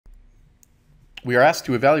We are asked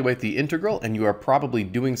to evaluate the integral, and you are probably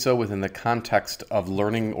doing so within the context of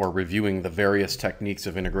learning or reviewing the various techniques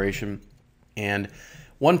of integration. And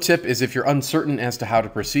one tip is if you're uncertain as to how to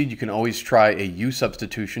proceed, you can always try a u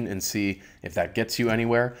substitution and see if that gets you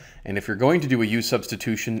anywhere. And if you're going to do a u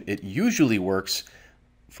substitution, it usually works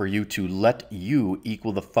for you to let u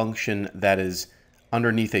equal the function that is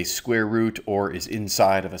underneath a square root or is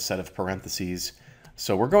inside of a set of parentheses.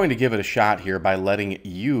 So we're going to give it a shot here by letting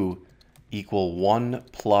u equal 1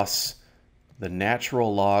 plus the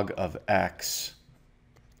natural log of x,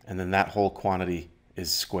 and then that whole quantity is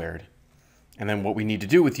squared. And then what we need to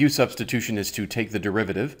do with u substitution is to take the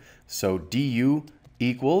derivative. So du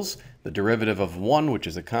equals the derivative of 1, which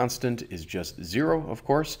is a constant, is just 0, of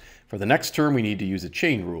course. For the next term, we need to use a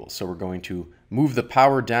chain rule. So we're going to move the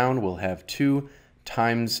power down. We'll have 2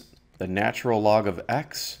 times the natural log of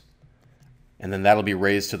x. And then that'll be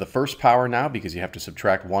raised to the first power now because you have to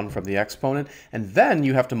subtract 1 from the exponent. And then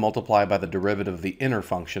you have to multiply by the derivative of the inner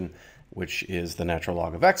function, which is the natural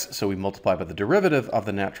log of x. So we multiply by the derivative of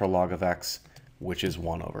the natural log of x, which is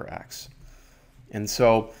 1 over x. And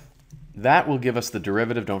so that will give us the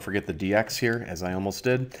derivative. Don't forget the dx here, as I almost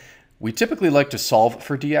did. We typically like to solve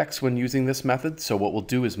for dx when using this method. So what we'll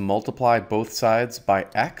do is multiply both sides by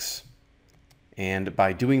x. And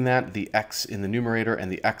by doing that, the x in the numerator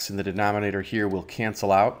and the x in the denominator here will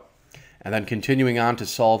cancel out. And then continuing on to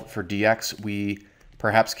solve for dx, we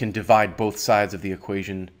perhaps can divide both sides of the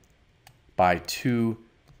equation by 2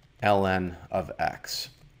 ln of x.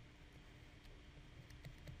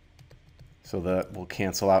 So that will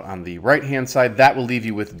cancel out on the right-hand side. That will leave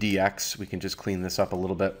you with dx. We can just clean this up a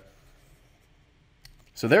little bit.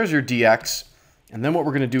 So there's your dx. And then what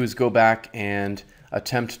we're going to do is go back and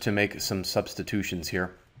attempt to make some substitutions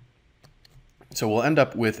here. So we'll end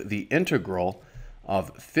up with the integral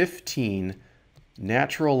of 15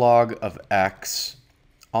 natural log of x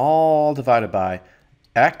all divided by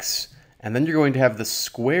x, and then you're going to have the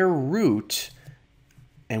square root,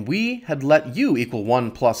 and we had let u equal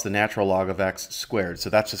 1 plus the natural log of x squared, so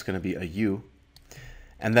that's just going to be a u.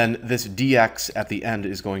 And then this dx at the end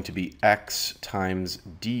is going to be x times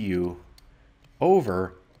du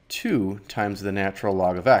over 2 times the natural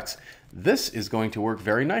log of x. This is going to work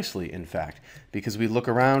very nicely, in fact, because we look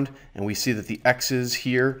around and we see that the x's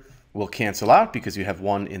here will cancel out because you have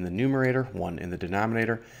 1 in the numerator, 1 in the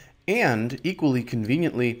denominator, and equally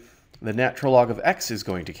conveniently, the natural log of x is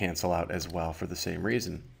going to cancel out as well for the same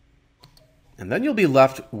reason. And then you'll be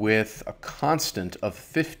left with a constant of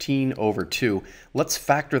 15 over 2. Let's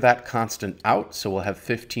factor that constant out, so we'll have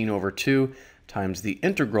 15 over 2 times the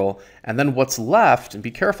integral, and then what's left, and be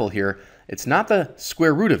careful here, it's not the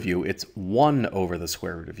square root of u, it's 1 over the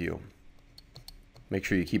square root of u. Make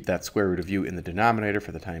sure you keep that square root of u in the denominator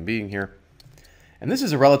for the time being here. And this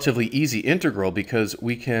is a relatively easy integral because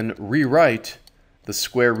we can rewrite the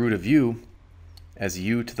square root of u as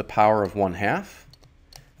u to the power of 1/2.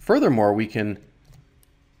 Furthermore, we can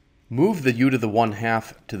move the u to the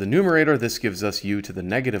 1/2 to the numerator. This gives us u to the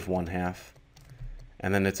negative 1/2,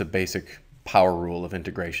 and then it's a basic power rule of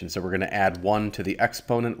integration. So we're going to add 1 to the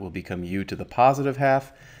exponent, will become u to the positive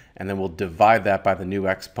half, and then we'll divide that by the new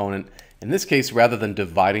exponent. In this case, rather than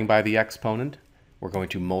dividing by the exponent, we're going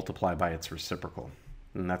to multiply by its reciprocal.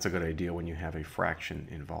 And that's a good idea when you have a fraction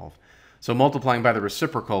involved. So multiplying by the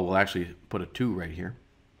reciprocal, we'll actually put a 2 right here.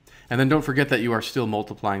 And then don't forget that you are still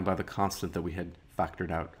multiplying by the constant that we had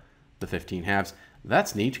factored out, the 15/2.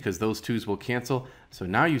 That's neat because those 2's will cancel. So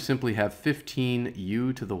now you simply have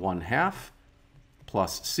 15u to the 1/2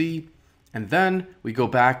 plus c. And then we go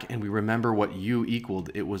back and we remember what u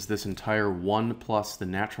equaled. It was this entire 1 plus the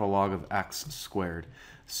natural log of x squared.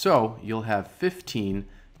 So you'll have 15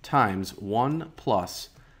 times 1 plus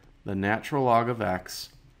the natural log of x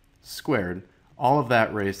squared, all of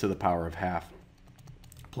that raised to the power of half,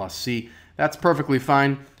 plus c. That's perfectly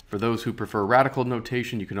fine. For those who prefer radical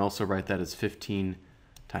notation, you can also write that as 15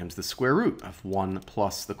 times the square root of 1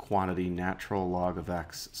 plus the quantity natural log of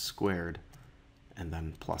x squared, and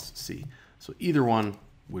then plus c. So either one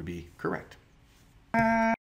would be correct.